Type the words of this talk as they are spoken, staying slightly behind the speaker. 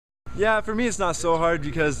Yeah, for me it's not so hard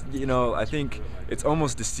because, I think it's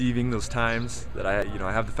almost deceiving those times that I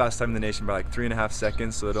have the fastest time in the nation by like 3.5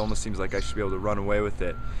 seconds, so it almost seems like I should be able to run away with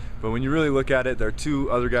it. But when you really look at it, there are two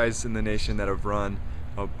other guys in the nation that have run,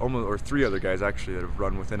 almost, or three other guys actually, that have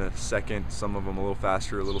run within a second, some of them a little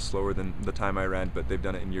faster, a little slower than the time I ran, but they've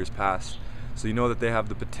done it in years past. So you know that they have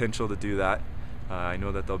the potential to do that. I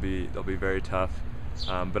know that they'll be very tough.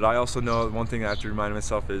 But I also know one thing I have to remind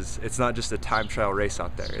myself is it's not just a time trial race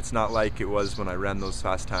out there. It's not like it was when I ran those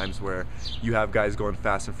fast times where you have guys going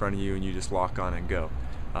fast in front of you and you just lock on and go.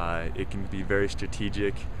 It can be very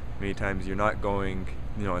strategic. Many times you're not going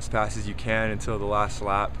as fast as you can until the last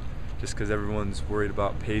lap, just because everyone's worried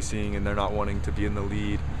about pacing and they're not wanting to be in the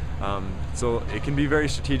lead. So it can be very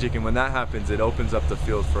strategic, and when that happens, it opens up the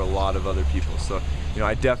field for a lot of other people. So,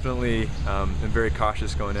 I definitely am very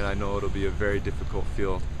cautious going in. I know it'll be a very difficult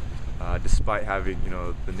field, despite having,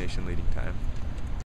 the nation leading time.